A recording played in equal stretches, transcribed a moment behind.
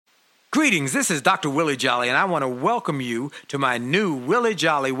Greetings, this is Dr. Willie Jolly, and I want to welcome you to my new Willie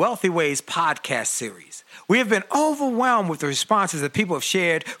Jolly Wealthy Ways podcast series. We have been overwhelmed with the responses that people have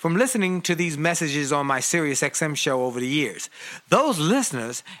shared from listening to these messages on my SiriusXM show over the years. Those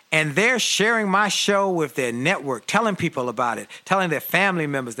listeners, and they're sharing my show with their network, telling people about it, telling their family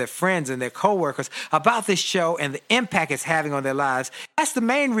members, their friends, and their coworkers about this show and the impact it's having on their lives. That's the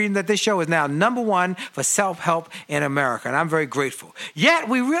main reason that this show is now number one for self-help in America, and I'm very grateful. Yet,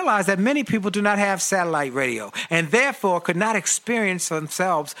 we realize that many people do not have satellite radio and therefore could not experience for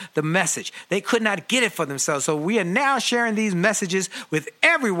themselves the message. They could not get it for themselves. So we are now sharing these messages with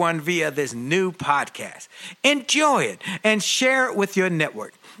everyone via this new podcast. Enjoy it and share it with your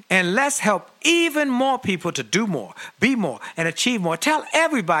network. And let's help even more people to do more, be more, and achieve more. Tell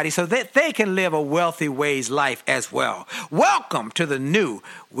everybody so that they can live a Wealthy Ways life as well. Welcome to the new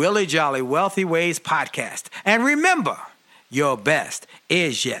Willie Jolly Wealthy Ways podcast. And remember, your best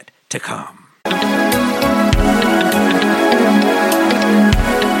is yet to come.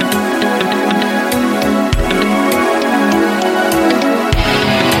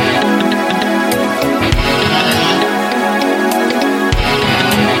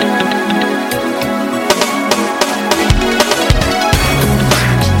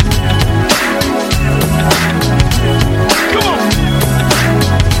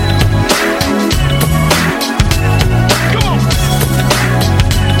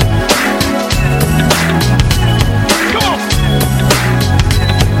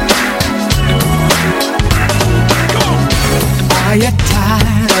 Are you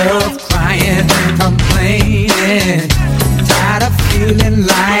tired of crying and complaining? Tired of feeling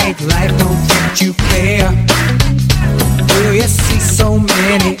like life don't treat you fair? Do you see so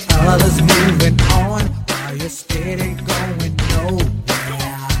many others moving on while you're steady going nowhere?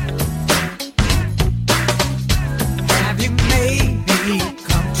 Have you maybe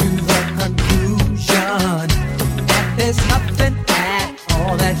come to the conclusion that there's nothing at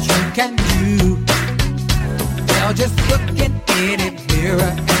all that you can do? Well, just look in any mirror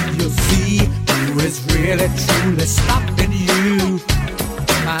and you'll see who is really truly stopping you.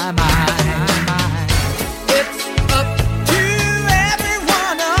 My mind. It's up to every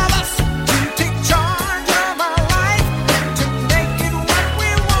one of us to take charge of our life and to make it what we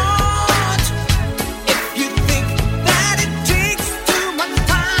want. If you think that it takes too much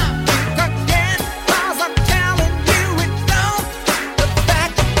time, think again, 'cause I'm telling you it don't. The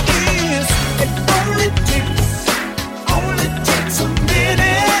fact is, it only takes a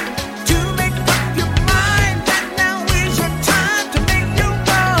minute to make up your mind that now is your time to make your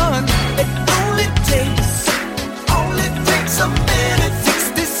run. It only takes a minute,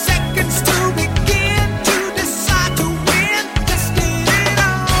 60 seconds to begin to decide to win. Just get it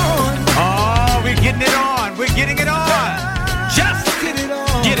on. Oh, we're getting it on. We're getting it on. Just Get it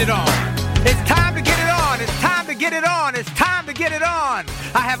on. get it on. It's time to get it on. It's time to get it on. It's time to get it on.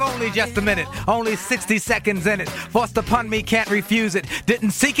 I have only just a minute, only 60 seconds in it. Forced upon me, can't refuse it.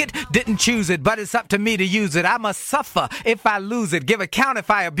 Didn't seek it, didn't choose it, but it's up to me to use it. I must suffer if I lose it, give account if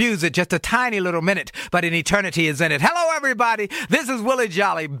I abuse it. Just a tiny little minute, but an eternity is in it. Hello, everybody. This is Willie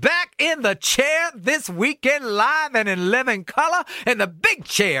Jolly, back in the chair this weekend, live and in living color, in the big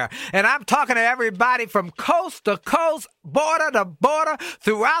chair. And I'm talking to everybody from coast to coast, border to border,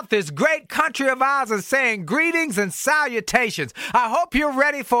 throughout this great country of ours, and saying greetings and salutations. I hope you're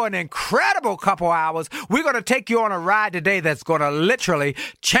ready for an incredible couple hours. We're going to take you on a ride today that's going to literally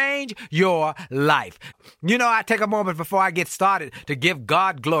change your life. You know, I take a moment before I get started to give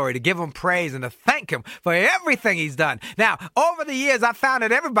God glory, to give him praise, and to thank him for everything he's done. Now, over the years, I found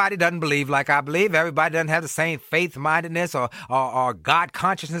that everybody doesn't believe like I believe. Everybody doesn't have the same faith-mindedness or God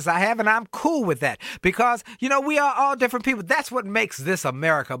consciousness I have, and I'm cool with that because, you know, we are all different people. That's what makes this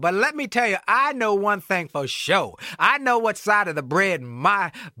America. But let me tell you, I know one thing for sure. I know what side of the bread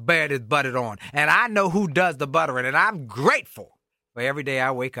my bread is buttered on, and I know who does the buttering, and I'm grateful for every day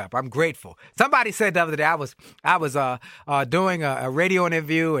I wake up. I'm grateful. Somebody said the other day I was doing a radio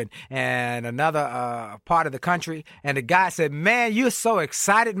interview and another part of the country, and the guy said, "Man, you're so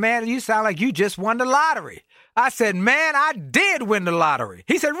excited, man. You sound like you just won the lottery." I said, "Man, I did win the lottery."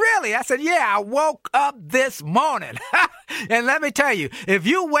 He said, "Really?" I said, "Yeah, I woke up this morning." And let me tell you, if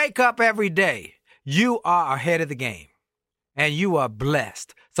you wake up every day, you are ahead of the game. And you are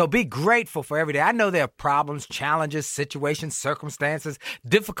blessed. So be grateful for every day. I know there are problems, challenges, situations, circumstances,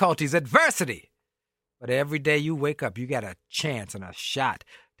 difficulties, adversity. But every day you wake up, you got a chance and a shot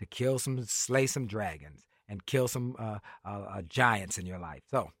to slay some dragons and kill some giants in your life.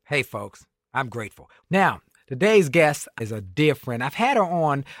 So, hey, folks, I'm grateful. Now, Today's guest is a dear friend. I've had her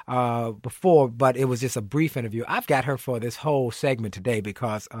on before, but it was just a brief interview. I've got her for this whole segment today,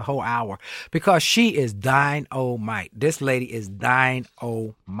 because a whole hour, because she is dynamite. This lady is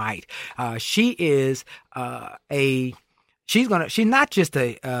dynamite. She is she's not just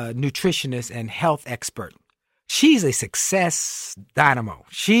a nutritionist and health expert. She's a success dynamo.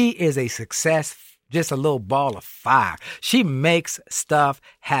 She is a success, just a little ball of fire. She makes stuff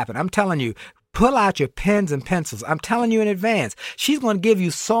happen. I'm telling you, pull out your pens and pencils. I'm telling you in advance, she's going to give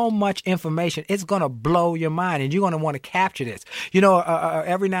you so much information. It's going to blow your mind, and you're going to want to capture this. You know,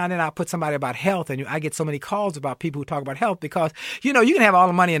 every now and then I put somebody about health, and I get so many calls about people who talk about health because, you know, you can have all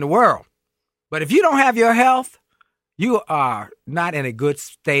the money in the world, but if you don't have your health, you are not in a good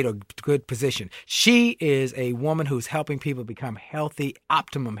state or good position. She is a woman who's helping people become healthy,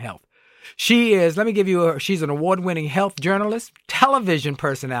 optimum health. She is, let me give you she's an award-winning health journalist, television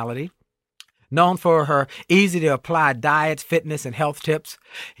personality, known for her easy-to-apply diets, fitness, and health tips.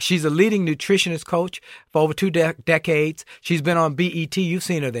 She's a leading nutritionist coach for over 2 decades. She's been on BET. You've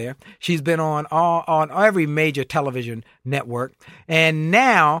seen her there. She's been on every major television network. And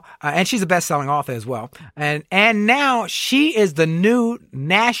now, and she's a best-selling author as well. And now she is the new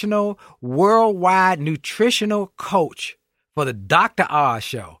national worldwide nutritional coach for the Dr. Oz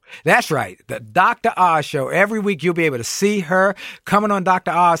Show. That's right, the Dr. Oz Show. Every week you'll be able to see her coming on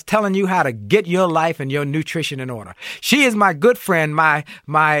Dr. Oz, telling you how to get your life and your nutrition in order. She is my good friend, my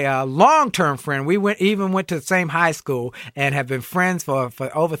long-term friend. We went to the same high school and have been friends for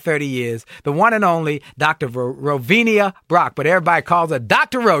over 30 years. The one and only Dr. Rovinia Brock, but everybody calls her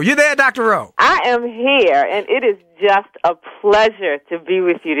Dr. Ro. You there, Dr. Ro? I am here, and it is just a pleasure to be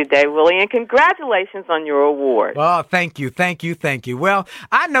with you today, Willie, and congratulations on your award. Oh, thank you. Well,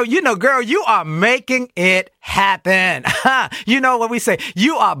 I know, girl, you are making it happen. You know what we say?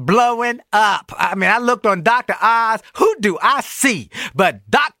 You are blowing up. I mean, I looked on Dr. Oz. Who do I see but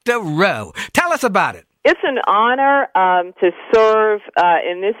Dr. Ro? Tell us about it. It's an honor to serve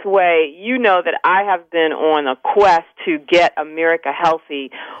in this way. You know that I have been on a quest to get America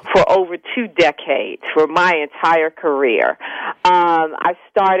healthy for over 2 decades, for my entire career. I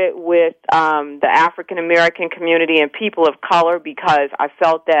started with the African American community and people of color because I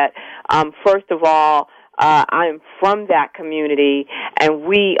felt that, first of all, I am from that community, and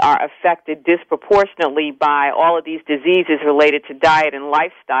we are affected disproportionately by all of these diseases related to diet and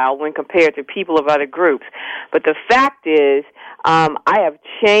lifestyle when compared to people of other groups. But the fact is, I have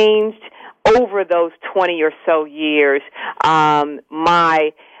changed over those 20 or so years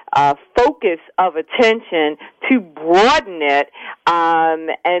my focus of attention to broaden it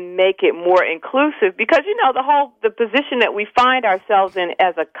and make it more inclusive, because the position that we find ourselves in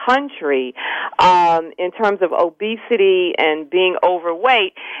as a country in terms of obesity and being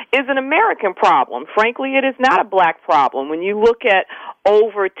overweight is an American problem. Frankly, it is not a black problem. When you look at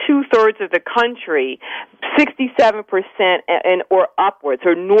over 2/3 of the country, 67% and or upwards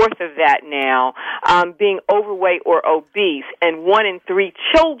or north of that now, being overweight or obese, and 1 in 3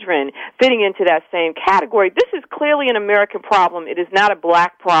 children fitting into that same category. This is clearly an American problem. It is not a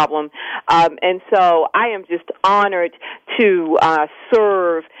black problem. And so I am just honored to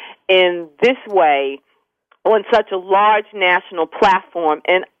serve in this way on such a large national platform,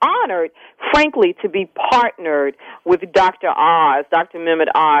 and honored, frankly, to be partnered with Dr. Oz, Dr. Mehmet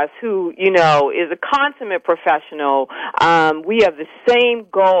Oz, who, is a consummate professional. We have the same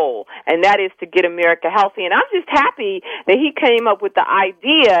goal, and that is to get America healthy. And I'm just happy that he came up with the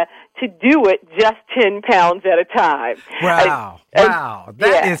idea to do it just 10 pounds at a time. Wow.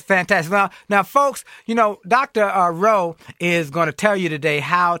 That is fantastic. Now, folks, Dr. Ro is going to tell you today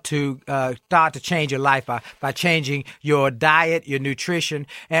how to start to change your life by changing your diet, your nutrition.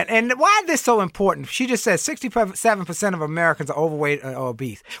 And why is this so important? She just said 67% of Americans are overweight or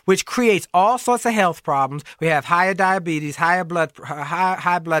obese, which creates all sorts of health problems. We have higher diabetes, high blood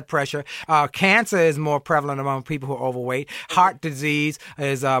pressure. Cancer is more prevalent among people who are overweight. Heart disease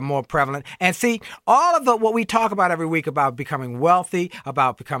is more prevalent. And see, all of what we talk about every week about becoming wealthy,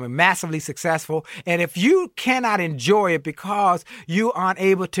 about becoming massively successful, and if you cannot enjoy it because you aren't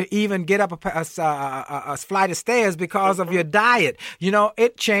able to even get up a flight of stairs because of your diet,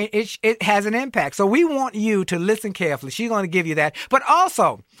 it has an impact. So we want you to listen carefully. She's going to give you that. But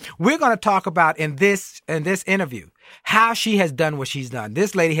also, we're going to talk about in this interview how she has done what she's done.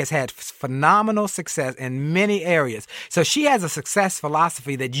 This lady has had phenomenal success in many areas. So she has a success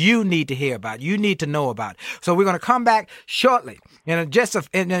philosophy that you need to hear about. You need to know about. So we're going to come back shortly in just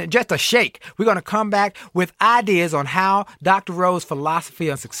a shake. We're going to come back with ideas on how Dr. Rowe's philosophy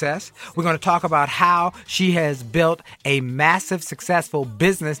on success. We're going to talk about how she has built a massive successful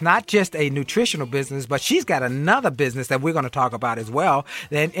business, not just a nutritional business, but she's got another business that we're going to talk about as well.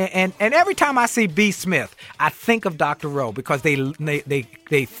 And every time I see B. Smith, I think of Dr. Rowe because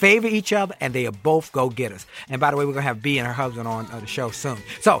they favor each other and they are both go-getters. And by the way, we're going to have B and her husband on the show soon.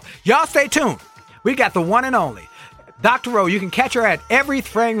 So y'all stay tuned. We got the one and only Dr. Rowe. You can catch her at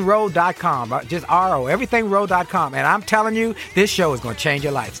everythingrowe.com. Just R-O, everythingrowe.com. And I'm telling you, this show is going to change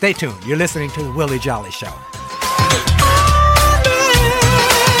your life. Stay tuned. You're listening to The Willie Jolly Show.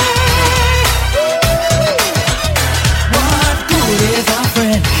 What good is a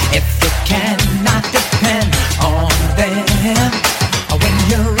friend if you cannot depend on them when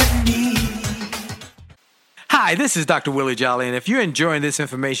you're in need? Hi, this is Dr. Willie Jolly, and if you're enjoying this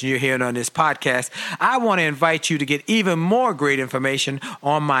information you're hearing on this podcast, I want to invite you to get even more great information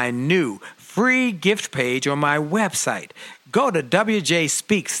on my new free gift page on my website. Go to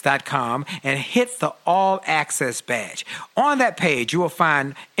wjspeaks.com and hit the All Access badge. On that page, you will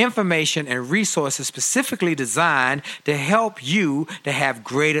find information and resources specifically designed to help you to have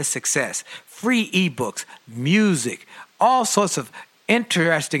greater success. Free ebooks, music, all sorts of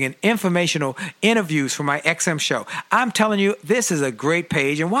interesting and informational interviews for my XM show. I'm telling you, this is a great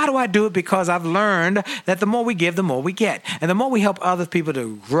page. And why do I do it? Because I've learned that the more we give, the more we get. And the more we help other people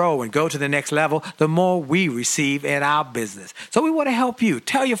to grow and go to the next level, the more we receive in our business. So we want to help you.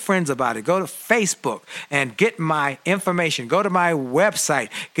 Tell your friends about it. Go to Facebook and get my information. Go to my website,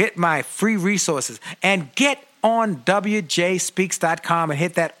 get my free resources, and get on wjspeaks.com and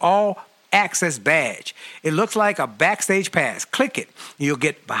hit that All Access badge. It looks like a backstage pass. Click it. You'll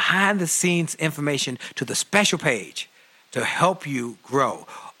get behind the scenes information to the special page to help you grow.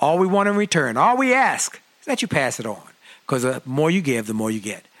 All we want in return, all we ask is that you pass it on, because the more you give, the more you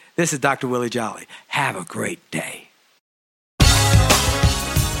get. This is Dr. Willie Jolly. Have a great day. Gotta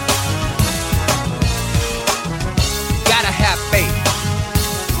have faith.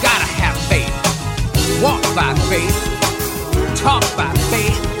 Gotta have faith. Walk by faith. Talk by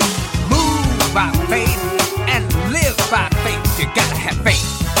faith. By faith and live by faith. You gotta have faith.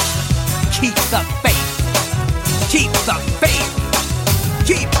 Keep the faith. Keep the faith.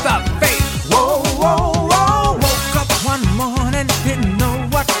 Keep the faith. Whoa, whoa, whoa. Woke up one morning, didn't know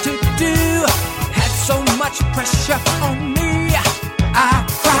what to do. Had so much pressure on me. I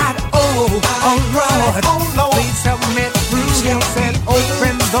cried, oh Lord, please help me through. He said,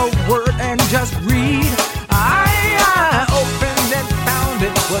 open the word and just read. I opened and found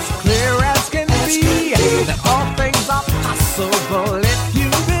it was clear as can be that all things are possible if you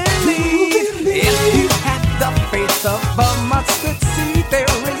believe. If you have the faith of a mustard seed, there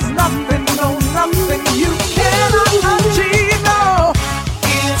is nothing, no nothing you cannot achieve. No,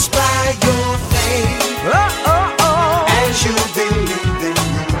 inspire your faith. As you believe in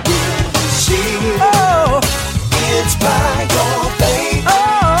your will receive. Inspire your faith.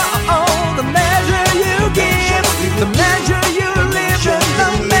 The measure you give, the measure you live in,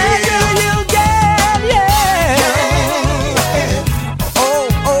 the measure you get,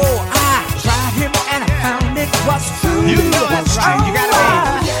 I tried him and I found it was true. You know that's right. You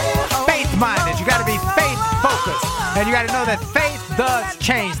gotta be faith-minded. You gotta be faith-focused. And you gotta know that faith does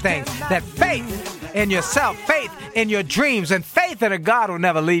change things. That faith in yourself, faith in your dreams, and faith in a God will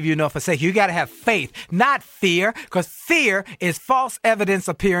never leave you nor forsake you. You got to have faith, not fear, because fear is false evidence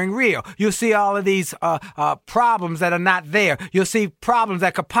appearing real. You'll see all of these problems that are not there. You'll see problems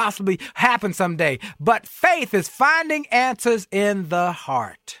that could possibly happen someday. But faith is finding answers in the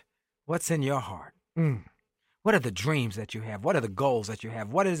heart. What's in your heart? What are the dreams that you have? What are the goals that you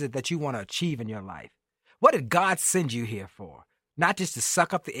have? What is it that you want to achieve in your life? What did God send you here for? Not just to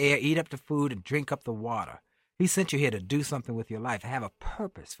suck up the air, eat up the food, and drink up the water. He sent you here to do something with your life, have a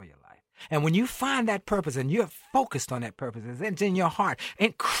purpose for your life. And when you find that purpose and you're focused on that purpose, it's in your heart,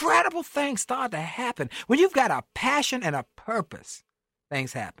 incredible things start to happen. When you've got a passion and a purpose,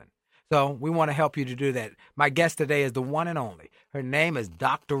 things happen. So we want to help you to do that. My guest today is the one and only. Her name is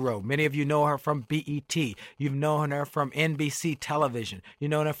Dr. Rowe. Many of you know her from BET. You've known her from NBC television. You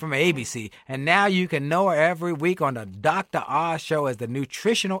know her from ABC. And now you can know her every week on the Dr. Oz show as the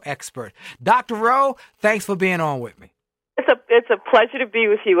nutritional expert. Dr. Rowe, thanks for being on with me. It's a pleasure to be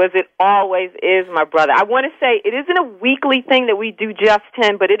with you, as it always is, my brother. I want to say it isn't a weekly thing that we do Just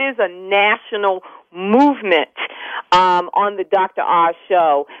 10, but it is a national movement on the Dr. Oz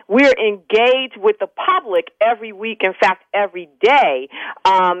Show. We're engaged with the public every week, in fact, every day.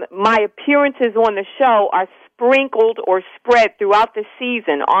 My appearances on the show are sprinkled or spread throughout the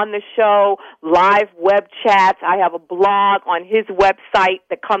season on the show, live web chats. I have a blog on his website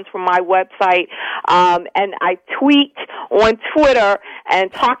that comes from my website, and I tweet on Twitter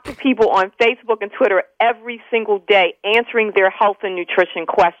and talk to people on Facebook and Twitter every single day, answering their health and nutrition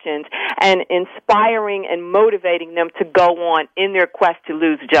questions and inspiring and motivating them to go on in their quest to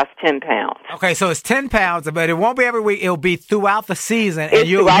lose just 10 pounds. Okay, so it's 10 pounds, but it won't be every week. It'll be throughout the season, and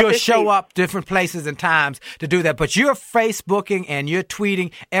you'll show up different places and times to do that. But you're Facebooking and you're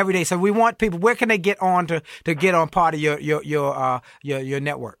tweeting every day. So we want people. Where can they get on to get on part of your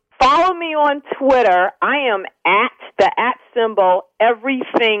network? Follow me on Twitter. I am at the @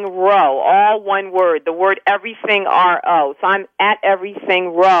 everything row, all one word, the word everything RO. So I'm at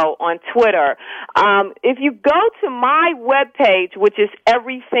everything row on Twitter. If you go to my webpage, which is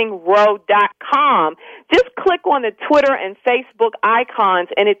everythingrow.com, just click on the Twitter and Facebook icons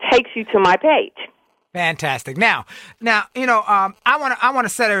and it takes you to my page. Fantastic. Now, you know, I want to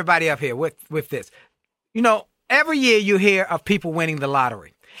set everybody up here with this. You know, every year you hear of people winning the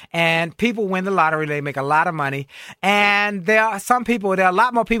lottery. And people win the lottery, they make a lot of money. And there are a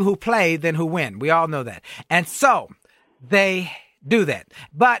lot more people who play than who win. We all know that. And so they do that.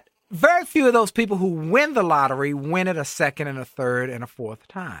 But very few of those people who win the lottery win it a second and a third and a fourth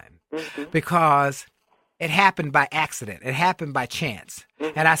time. Mm-hmm. Because it happened by accident. It happened by chance.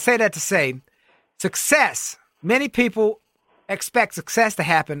 Mm-hmm. And I say that to say, success, many people expect success to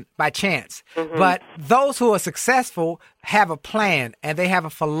happen by chance. Mm-hmm. But those who are successful have a plan and they have a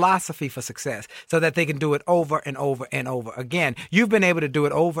philosophy for success so that they can do it over and over and over again. You've been able to do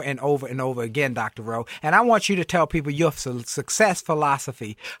it over and over and over again, Dr. Rowe. And I want you to tell people your success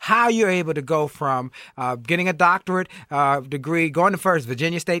philosophy, how you're able to go from getting a doctorate degree, going to first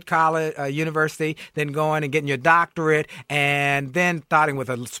Virginia State College, University, then going and getting your doctorate, and then starting with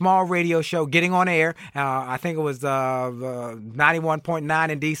a small radio show, getting on air. I think it was 91.9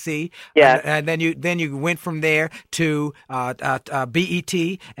 in D.C. Yeah. And then you went from there to BET,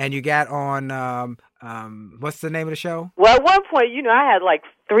 and you got on what's the name of the show? Well, at one point, you know, I had like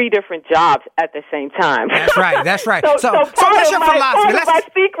 3 different jobs at the same time. That's right. So what's your philosophy? Part of my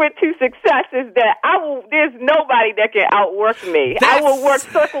secret to success is that there's nobody that can outwork me. I will work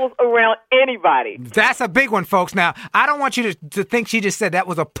circles around anybody. That's a big one, folks. Now, I don't want you to think she just said that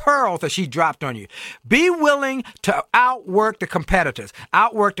was a pearl that she dropped on you. Be willing to outwork the competitors,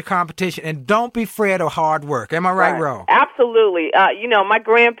 outwork the competition, and don't be afraid of hard work. Am I right, Ro? Absolutely. You know, my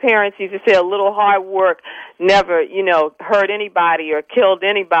grandparents used to say a little hard work never, you know, hurt anybody or killed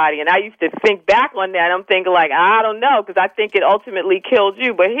anybody. And I used to think back on that. I'm thinking like, I don't know, because I think it ultimately killed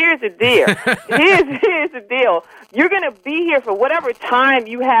you. But here's the deal. Here's the deal. You're going to be here for whatever time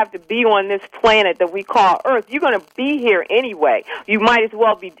you have to be on this planet that we call Earth. You're going to be here anyway. You might as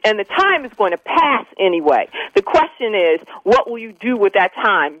well be, and the time is going to pass anyway. The question is, what will you do with that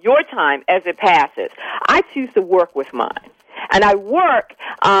time, your time, as it passes? I choose to work with mine. And I work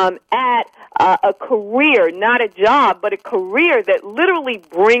at a career, not a job, but a career that literally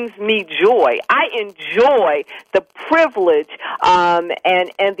brings me joy. I enjoy the privilege and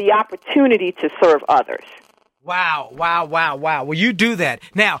the opportunity to serve others. Wow. Well, you do that.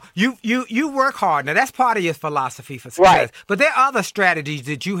 Now, you work hard. Now, that's part of your philosophy for success. Right. But there are other strategies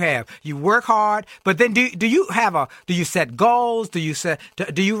that you have. You work hard, but then do you set goals? Do you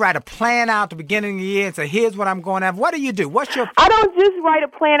write a plan out at the beginning of the year and say, here's what I'm going to have? What do you do? I don't just write a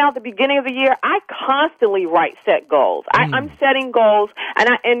plan out at the beginning of the year. I constantly set goals. I'm setting goals,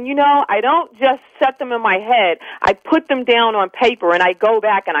 and you know, I don't just set them in my head. I put them down on paper, and I go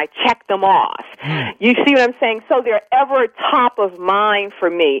back and I check them off. You see what I'm saying? So they're ever top of mind for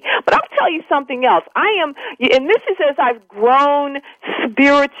me. But I'll tell you something else. And this is as I've grown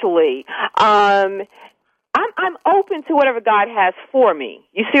spiritually. I'm open to whatever God has for me.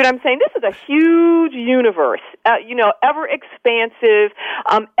 You see what I'm saying? This is a huge universe, ever expansive,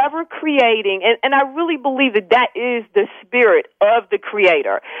 ever creating, and I really believe that is the spirit of the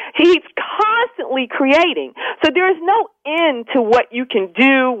Creator. He's constantly creating. So there is no end to what you can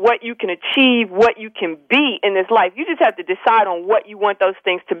do, what you can achieve, what you can be in this life. You just have to decide on what you want those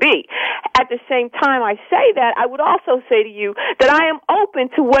things to be. At the same time I say that, I would also say to you that I am open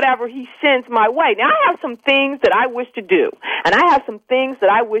to whatever He sends my way. Now, I have some things that I wish to do, and I have some things that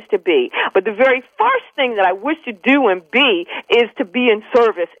I wish to be. But the very first thing that I wish to do and be is to be in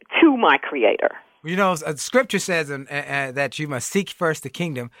service to my Creator. You know, Scripture says that you must seek first the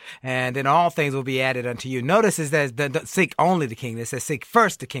kingdom, and then all things will be added unto you. Notice it says don't seek only the kingdom. It says seek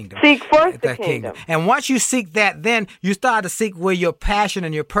first the kingdom. Seek first the kingdom. And once you seek that, then you start to seek where your passion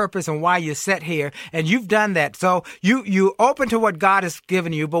and your purpose and why you're set here. And you've done that. So you open to what God has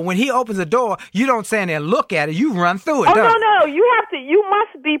given you. But when He opens a door, you don't stand there and look at it. You run through it. Oh, no. You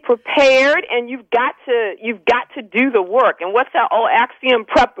must be prepared, and you've got to do the work. And what's that old axiom?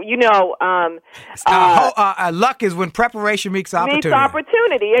 Luck is when preparation meets opportunity. Meets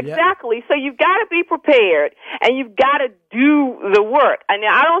opportunity, exactly. Yep. So you've got to be prepared, and you've got to do the work. And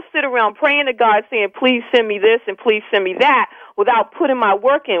I don't sit around praying to God saying, please send me this and please send me that, without putting my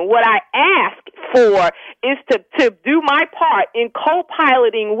work in. What I ask for is to do my part in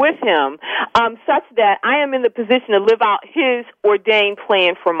co-piloting with Him, such that I am in the position to live out His ordained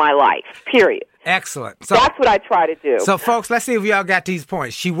plan for my life, period. Excellent. So that's what I try to do. So, folks, let's see if y'all got these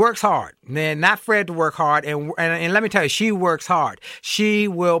points. She works hard. Man, not afraid to work hard. And let me tell you, she works hard. She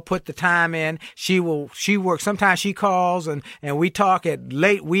will put the time in. She works. Sometimes she calls and we talk at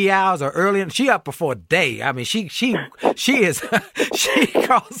late wee hours or early. She up before day. I mean, she is. She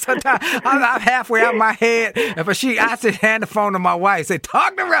calls sometimes. I'm halfway out my head. But I sit hand the phone to my wife. Say,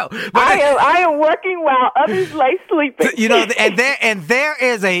 talk to Ro. I am working while others lay sleeping. You know, and there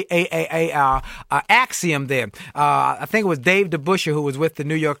is a axiom there. I think it was Dave DeBuscher, who was with the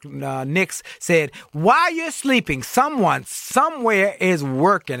New York Knicks, said, while you're sleeping, someone somewhere is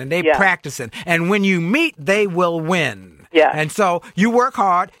working and they're practicing. And when you meet, they will win. Yeah. And so you work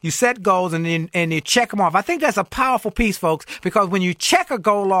hard, you set goals, and you check them off. I think that's a powerful piece, folks, because when you check a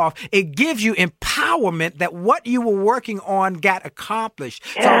goal off, it gives you empowerment that what you were working on got accomplished.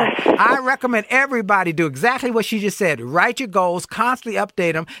 Yes. So I recommend everybody do exactly what she just said. Write your goals, constantly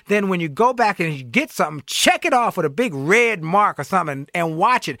update them. Then when you go back and you get something, check it off with a big red mark or something and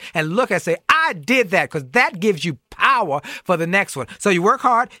watch it and look and say, I did that, because that gives you power for the next one. So you work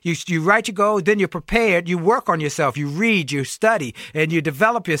hard, you write your goals, then you're prepared, you work on yourself, you read, you study, and you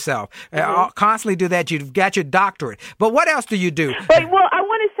develop yourself. Constantly do that. You've got your doctorate. But what else do you do? But, well, I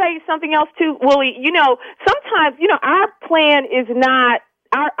want to say something else too, Willie. You know, sometimes, our plan is not,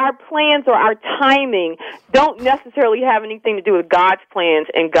 our plans or our timing don't necessarily have anything to do with God's plans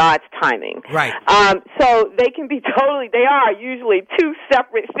and God's timing. Right. So they are usually two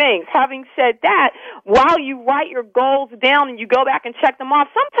separate things. Having said that, while you write your goals down and you go back and check them off,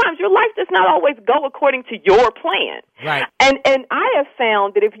 sometimes your life does not always go according to your plan. Right. And I have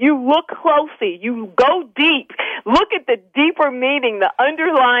found that if you look closely, you go deep, look at the deeper meaning, the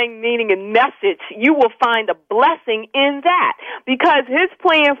underlying meaning and message, you will find a blessing in that, because His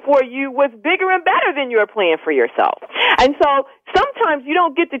plan for you was bigger and better than your plan for yourself. And so sometimes you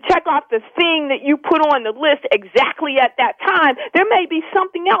don't get to check off the thing that you put on the list exactly at that time. There may be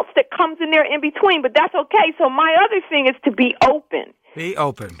something else that comes in there in between, but that's okay. So my other thing is to be open. Be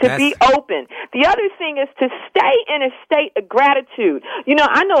open. Be open. The other thing is to stay in a state of gratitude.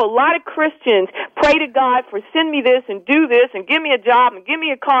 I know a lot of Christians pray to God for send me this and do this and give me a job and give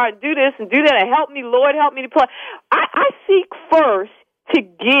me a car and do this and do that and help me, Lord, help me to play. I seek first to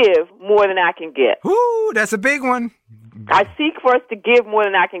give more than I can get. Ooh, that's a big one. I seek first to give more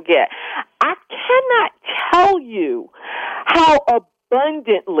than I can get. I cannot tell you how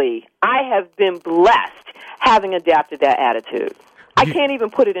abundantly I have been blessed having adapted that attitude. I can't even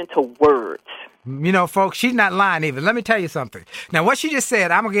put it into words. Folks, she's not lying either. Let me tell you something. Now, what she just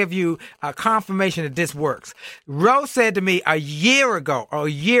said, I'm going to give you a confirmation that this works. Rose said to me a year ago,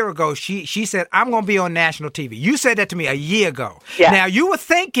 she said, I'm going to be on national TV. You said that to me a year ago. Yeah. Now, you were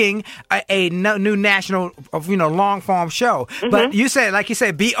thinking a new national, long-form show. Mm-hmm. But you said, like you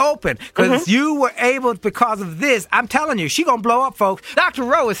said, be open. Because you were able, because of this, I'm telling you, she's going to blow up, folks. Dr.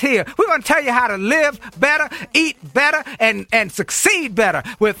 Rose is here. We're going to tell you how to live better, eat better, and succeed better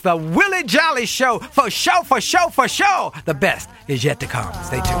with the Willie Jolly Show. For sure. The best is yet to come.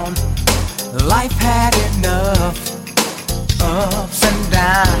 Stay tuned. Life had enough ups and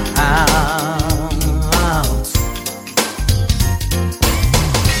downs,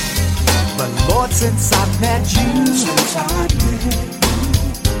 but Lord, since I met you,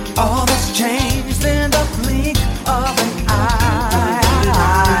 all that's changed in the blink of an eye.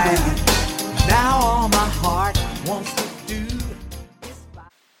 Now all my heart wants to do is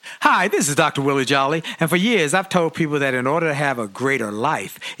Hi, this is Dr. Willie Jolly, and for years I've told people that in order to have a greater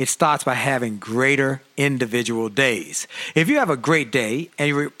life, it starts by having greater individual days. If you have a great day and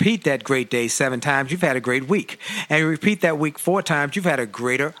you repeat that great day 7 times, you've had a great week. And you repeat that week 4 times, you've had a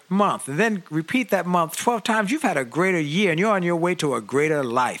greater month. And then repeat that month 12 times, you've had a greater year, and you're on your way to a greater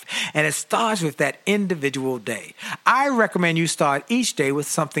life. And it starts with that individual day. I recommend you start each day with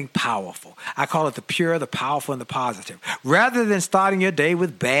something powerful. I call it the pure, the powerful, and the positive. Rather than starting your day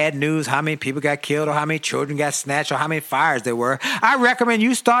with bad news, how many people got killed or how many children got snatched or how many fires there were, I recommend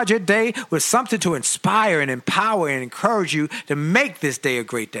you start your day with something to inspire and empower and encourage you to make this day a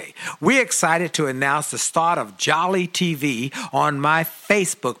great day. We're excited to announce the start of Jolly TV on my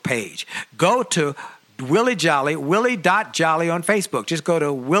Facebook page. Go to Willie Jolly, Willie.Jolly on Facebook. Just go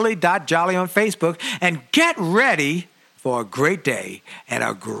to Willie.Jolly on Facebook and get ready for a great day and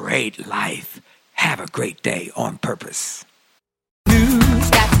a great life. Have a great day on purpose. News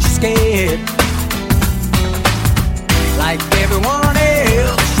got you scared. Like everyone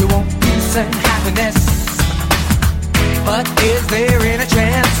else, you want peace and happiness. But is there any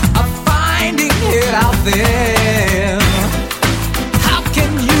chance of finding it out there? How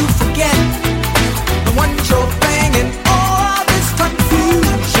can you forget the wonderful thing in all this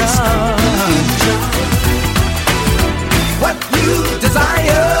confusion? What you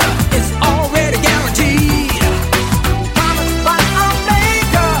desire is already guaranteed. Promised by our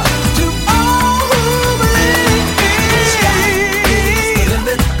Maker to all who believe. Sky is the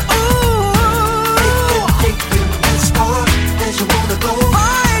limit. Ooh, take you as far as you wanna go.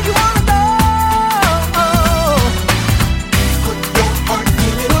 Far as you wanna go. Put your heart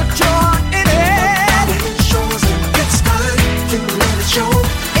in it. Put your heart in it. When it shows, it's time to let it show.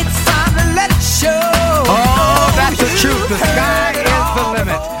 It's time to let it show. Oh, that's the truth. The sky is the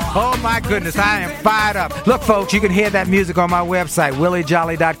limit. Oh, my goodness. I am fired up. Look, folks, you can hear that music on my website,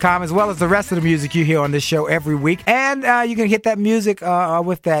 williejolly.com, as well as the rest of the music you hear on this show every week. And you can hit that music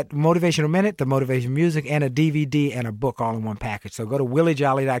with that Motivational Minute, the motivation music, and a DVD and a book all in one package. So go to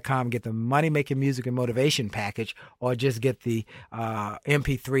williejolly.com, get the Money Making Music and Motivation package, or just get the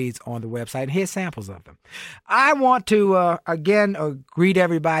MP3s on the website. And here's samples of them. I want to, again, greet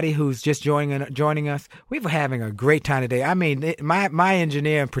everybody who's just joining us. We're having a great time today. I mean, my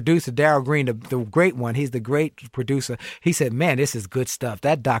engineer and producer, Daryl Green, the great one, he's the great producer. He said, man, this is good stuff.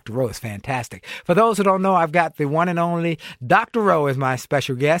 That Dr. Rowe is fantastic. For those who don't know, I've got the one and only Dr. Rowe as my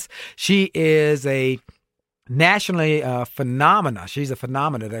special guest. She is a nationally phenomena. She's a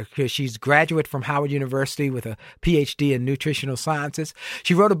phenomena. She's graduate from Howard University with a PhD in nutritional sciences.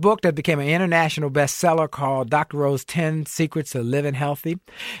 She wrote a book that became an international bestseller called Dr. Rowe's 10 Secrets to Living Healthy.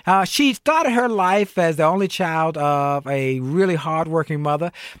 She started her life as the only child of a really hardworking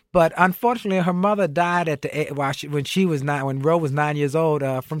mother, but unfortunately, her mother died when Rowe was 9 years old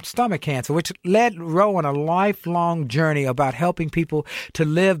from stomach cancer, which led Rowe on a lifelong journey about helping people to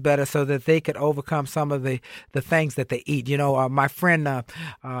live better so that they could overcome some of the things that they eat. You know, my friend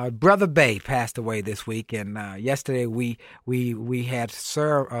Brother Bay passed away this week, and yesterday we had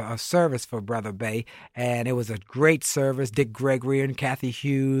a service for Brother Bay, and it was a great service. Dick Gregory and Kathy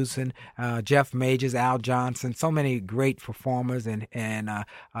Hughes and Jeff Majors, Al Johnson, so many great performers, and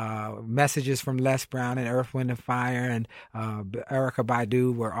messages from Les Brown and Earth, Wind and Fire and Erykah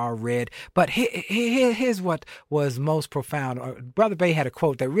Badu were all read. But here's what was most profound. Brother Bay had a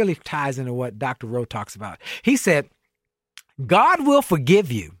quote that really ties into what Dr. Rowe talks about. He said, God will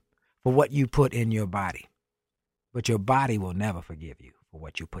forgive you for what you put in your body, but your body will never forgive you for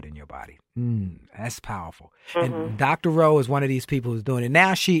what you put in your body. That's powerful. Mm-hmm. And Dr. Rowe is one of these people who's doing it.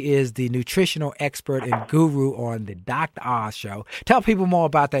 Now she is the nutritional expert and guru on the Dr. Oz show. Tell people more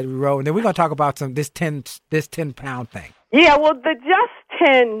about that, Rowe, and then we're going to talk about this 10-pound thing. Yeah, well, the Just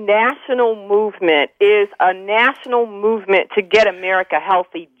 10 national movement is a national movement to get America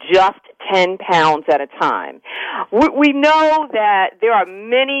healthy just 10 pounds at a time. We know that there are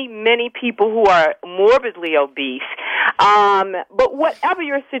many, many people who are morbidly obese, but whatever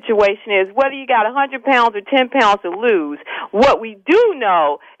your situation is, whether you got 100 pounds or 10 pounds to lose, what we do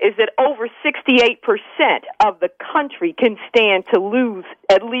know is that over 68% of the country can stand to lose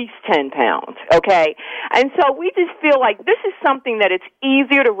at least 10 pounds, okay? And so we just feel like this is something that it's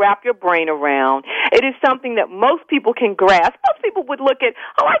easier to wrap your brain around. It is something that most people can grasp. Most people would look at,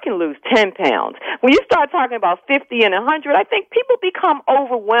 I can lose 10 pounds. When you start talking about 50 and 100, I think people become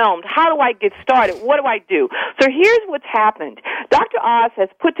overwhelmed. How do I get started? What do I do? So here's what's happened. Dr. Oz has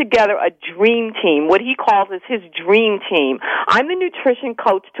put together a dream team, what he calls is his dream team. I'm the nutrition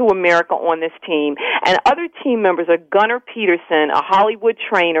coach to America on this team, and other team members are Gunnar Peterson, a Hollywood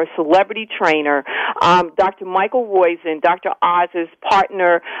trainer, celebrity trainer, Dr. Michael Roizen, Dr. Oz's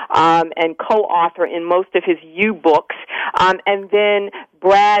partner and co-author in most of his U-books, and then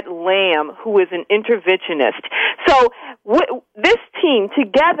Brad Lamb, who is an interventionist. So this team,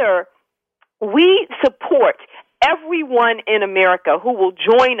 together, we support everyone in America who will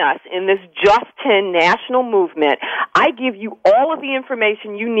join us in this Just 10 national movement. I give you all of the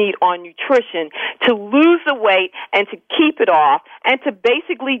information you need on nutrition to lose the weight and to keep it off and to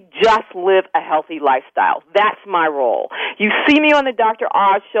basically just live a healthy lifestyle. That's my role. You see me on the Dr.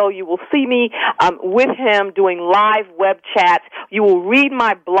 Oz show. You will see me with him doing live web chats. You will read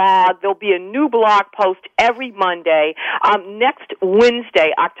my blog. There'll be a new blog post every Monday. Next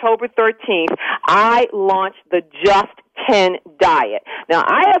Wednesday, October 13th, I launch the Just 10 diet. Now,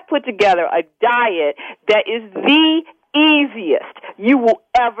 I have put together a diet that is the easiest you will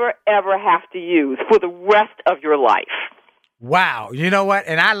ever have to use for the rest of your life. Wow. You know what?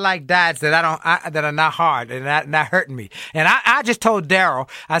 And I like diets that that are not hard and not hurting me. And I just told Daryl,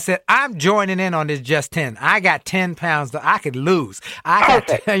 I said, I'm joining in on this Just 10. I got 10 pounds that I could lose.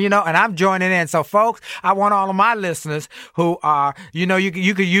 And I'm joining in. So folks, I want all of my listeners who are, you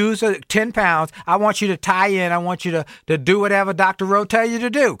could use 10 pounds. I want you to tie in. I want you to do whatever Dr. Rowe tell you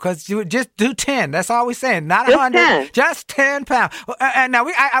to do. Cause you just do 10. That's all we're saying. Not 100. Just 10 pounds. And now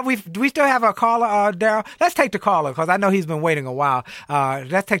we still have a caller, Daryl. Let's take the caller because I know he's been waiting a while.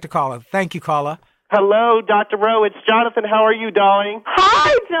 Let's take the caller. Thank you, caller. Hello, Dr. Rowe. It's Jonathan. How are you, darling?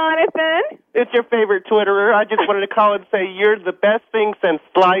 Hi, Jonathan. It's your favorite Twitterer. I just wanted to call and say you're the best thing since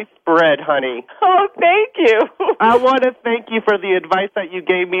sliced bread, honey. Oh, thank you. I want to thank you for the advice that you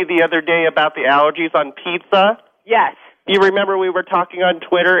gave me the other day about the allergies on pizza. Yes. You remember we were talking on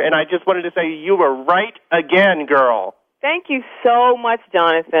Twitter, and I just wanted to say you were right again, girl. Thank you so much,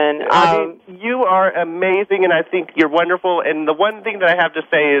 Jonathan. You are amazing, and I think you're wonderful. And the one thing that I have to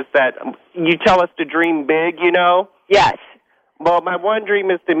say is that you tell us to dream big, Yes. Well, my one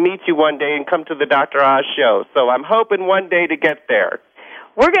dream is to meet you one day and come to the Dr. Oz show. So I'm hoping one day to get there.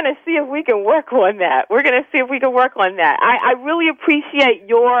 We're going to see if we can work on that. I really appreciate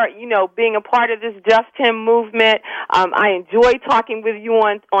your, being a part of this Just 10 movement. I enjoy talking with you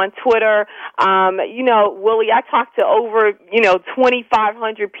on Twitter. Willie, I talk to over,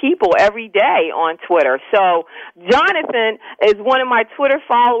 2,500 people every day on Twitter. So Jonathan is one of my Twitter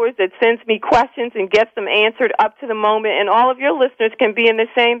followers that sends me questions and gets them answered up to the moment, and all of your listeners can be in the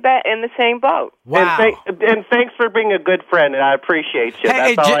same boat. Wow. And thanks for being a good friend, and I appreciate you.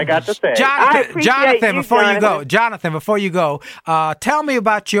 That's all I got to say. Jonathan, before you go, tell me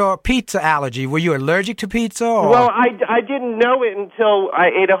about your pizza allergy. Were you allergic to pizza? Or? Well, I didn't know it until I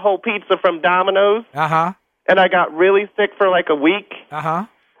ate a whole pizza from Domino's. Uh-huh. And I got really sick for like a week. Uh-huh.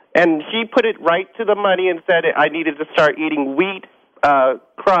 And she put it right to the money and said I needed to start eating wheat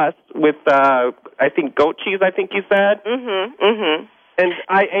crust with, I think, goat cheese, I think you said. Mm-hmm, mm-hmm. And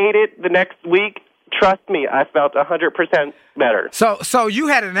I ate it the next week. Trust me, I felt 100% better. So you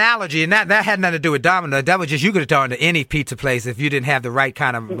had an allergy, and that had nothing to do with Domino's. That was just you could have gone to any pizza place if you didn't have the right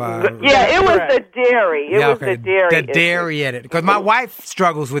kind of. It was the dairy. The dairy in it. Because my wife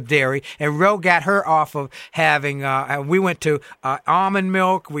struggles with dairy, and Ro got her off of having. We went to almond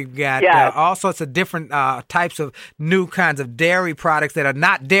milk. We've got all sorts of different types of new kinds of dairy products that are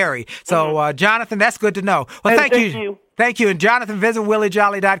not dairy. So, Jonathan, that's good to know. Well, thank you. Thank you. And Jonathan, visit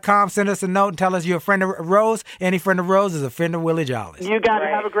WillieJolly.com. Send us a note and tell us you're a friend of Rose. Any friend of Rose is a friend of Willie Jolly. You guys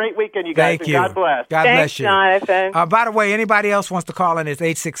have a great weekend, you guys. Thank you. God bless. God bless you. Jonathan. By the way, anybody else wants to call in, it's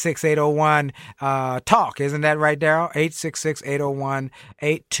 866-801-TALK. Isn't that right, Daryl?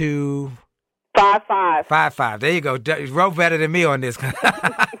 866-801-8255. 55. There you go. Ro better than me on this.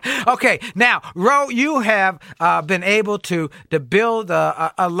 Okay. Now, Ro, you have been able to build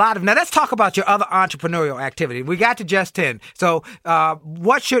a lot of. Now, let's talk about your other entrepreneurial activity. We got to Just 10. So,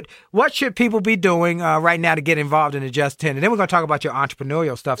 what should people be doing right now to get involved in the Just 10? And then we're going to talk about your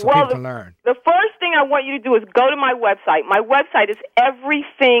entrepreneurial stuff so people can learn. The first thing I want you to do is go to my website. My website is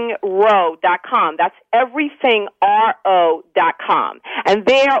everythingro.com. That's everythingro.com. And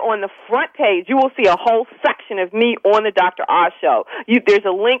there on the front page, you will see a whole section discussion of me on the Dr. Oz Show. There's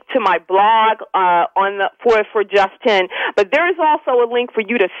a link to my blog for Just 10, but there is also a link for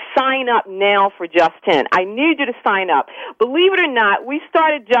you to sign up now for Just 10. I need you to sign up. Believe it or not, we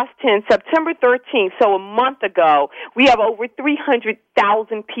started Just 10 September 13th, so a month ago. We have over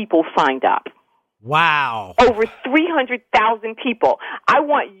 300,000 people signed up. Wow. Over 300,000 people. I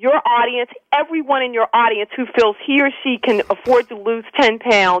want your audience, everyone in your audience who feels he or she can afford to lose 10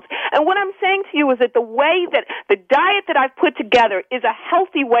 pounds. And what I'm saying to you is that the way that the diet that I've put together is a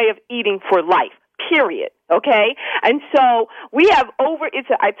healthy way of eating for life, period. Okay? And so we have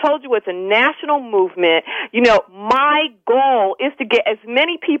I told you it's a national movement. You know, my goal is to get as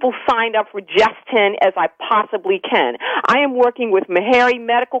many people signed up for Just 10 as I possibly can. I am working with Meharry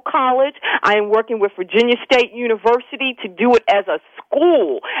Medical College. I am working with Virginia State University to do it as a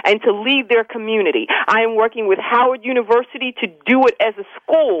school and to lead their community. I am working with Howard University to do it as a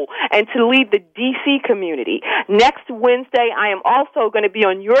school and to lead the D.C. community. Next Wednesday, I am also going to be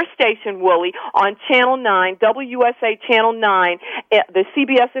on your station, Willie, on Channel 9. WUSA Channel 9, the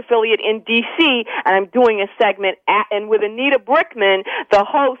CBS affiliate in D.C., and I'm doing a segment and with Anita Brickman, the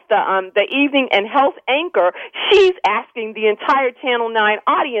host, the evening and health anchor, she's asking the entire Channel 9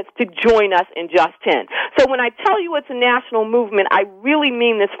 audience to join us in Just 10. So when I tell you it's a national movement, I really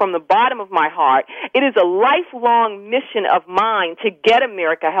mean this from the bottom of my heart. It is a lifelong mission of mine to get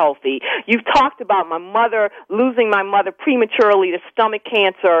America healthy. You've talked about losing my mother prematurely to stomach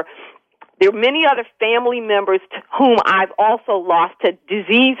cancer. There are many other family members whom I've also lost to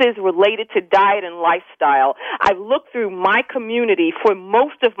diseases related to diet and lifestyle. I've looked through my community for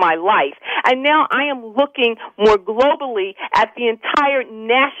most of my life, and now I am looking more globally at the entire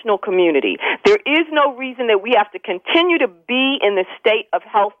national community. There is no reason that we have to continue to be in the state of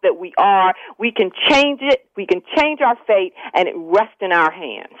health that we are. We can change it. We can change our fate, and it rests in our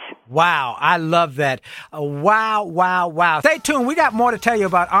hands. Wow, I love that. Wow. Stay tuned. We got more to tell you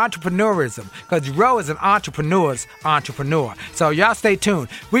about entrepreneurism because Ro is an entrepreneur's entrepreneur. So y'all stay tuned.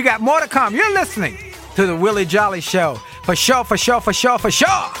 We got more to come. You're listening to The Willie Jolly Show. For sure.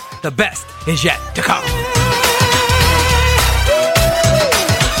 The best is yet to come.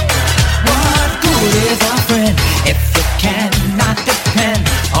 What good is a friend if you cannot depend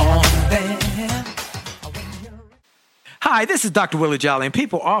on them? Hi, this is Dr. Willie Jolly, and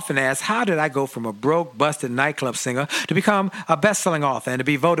people often ask, how did I go from a broke, busted nightclub singer to become a best-selling author and to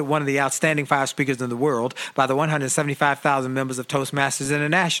be voted one of the outstanding 5 speakers in the world by the 175,000 members of Toastmasters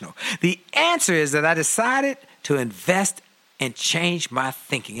International? The answer is that I decided to invest and change my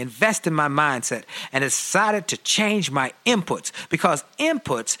thinking, invest in my mindset, and decided to change my inputs because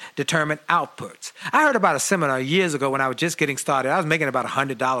inputs determine outputs. I heard about a seminar years ago when I was just getting started. I was making about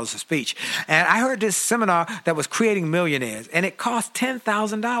 $100 a speech. And I heard this seminar that was creating millionaires, and it cost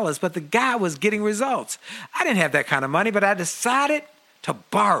 $10,000, but the guy was getting results. I didn't have that kind of money, but I decided to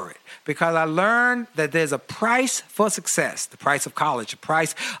borrow it because I learned that there's a price for success, the price of college, the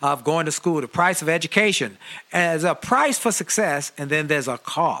price of going to school, the price of education. And there's a price for success, and then there's a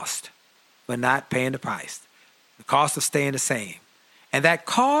cost for not paying the price, the cost of staying the same. And that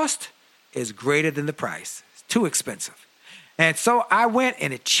cost is greater than the price. It's too expensive. And so I went,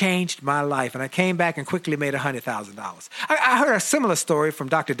 and it changed my life. And I came back and quickly made $100,000. I heard a similar story from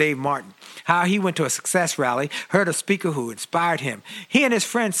Dr. Dave Martin, how he went to a success rally, heard a speaker who inspired him. He and his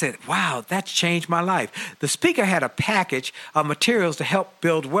friends said, wow, that's changed my life. The speaker had a package of materials to help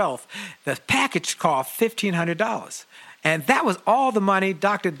build wealth. The package cost $1,500. And that was all the money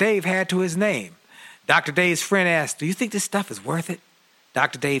Dr. Dave had to his name. Dr. Dave's friend asked, do you think this stuff is worth it?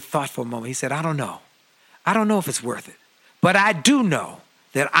 Dr. Dave thought for a moment. He said, I don't know. I don't know if it's worth it. But I do know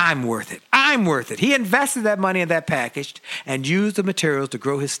that I'm worth it. I'm worth it. He invested that money in that package and used the materials to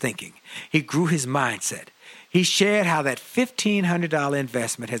grow his thinking. He grew his mindset. He shared how that $1,500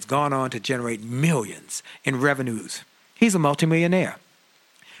 investment has gone on to generate millions in revenues. He's a multimillionaire.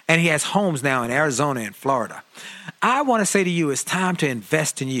 And he has homes now in Arizona and Florida. I want to say to you, it's time to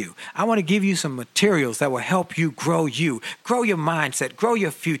invest in you. I want to give you some materials that will help you, grow your mindset, grow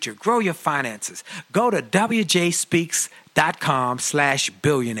your future, grow your finances. Go to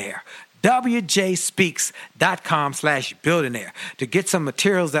wjspeaks.com/billionaire. wjspeaks.com/billionaire to get some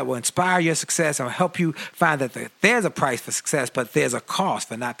materials that will inspire your success and will help you find that there's a price for success, but there's a cost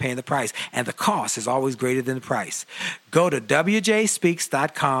for not paying the price. And the cost is always greater than the price. Go to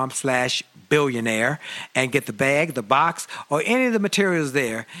wjspeaks.com/billionaire and get the bag, the box, or any of the materials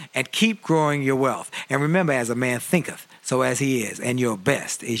there and keep growing your wealth. And remember, as a man thinketh, so as he is, and your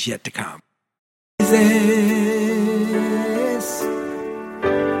best is yet to come.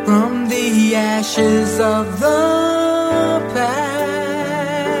 From the ashes of the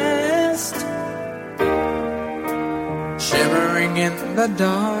past, in the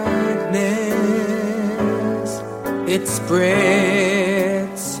darkness, it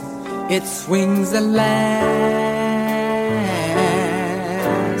spreads its wings at last.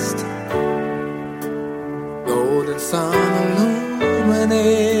 Golden sun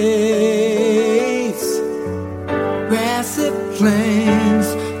illuminates grassy plains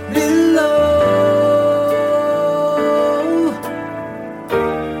below,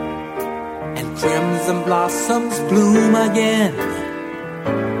 and crimson blossoms bloom again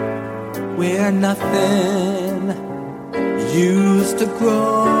where nothing used to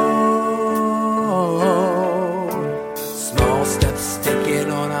grow. Small steps taken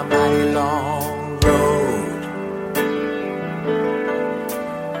on a mighty long road.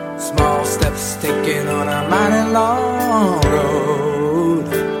 Small steps taken on a mighty long road.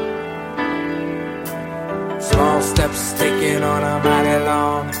 Small steps taken on a mighty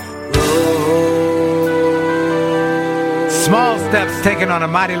long road. Small steps taken on a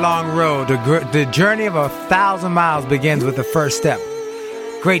mighty long road. The journey of 1,000 miles begins with the first step.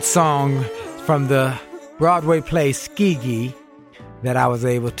 Great song from the Broadway play Skee-Gee that I was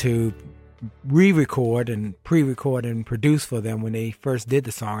able to re-record and pre-record and produce for them when they first did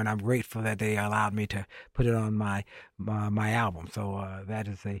the song, and I'm grateful that they allowed me to put it on my album. So that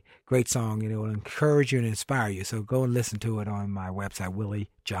is a great song, and it will encourage you and inspire you. So go and listen to it on my website,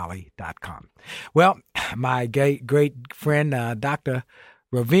 williejolly.com. Well, my great friend, Dr.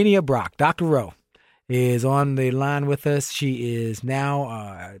 Ravinia Brock, Dr. Ro, is on the line with us. She is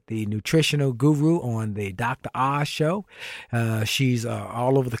now the nutritional guru on the Dr. Oz show. She's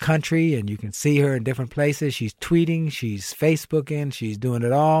all over the country, and you can see her in different places. She's tweeting, she's Facebooking, she's doing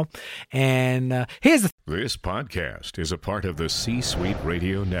it all. And here's the This podcast is a part of the C-Suite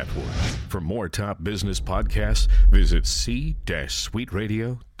Radio Network. For more top business podcasts, visit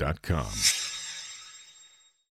c-suiteradio.com.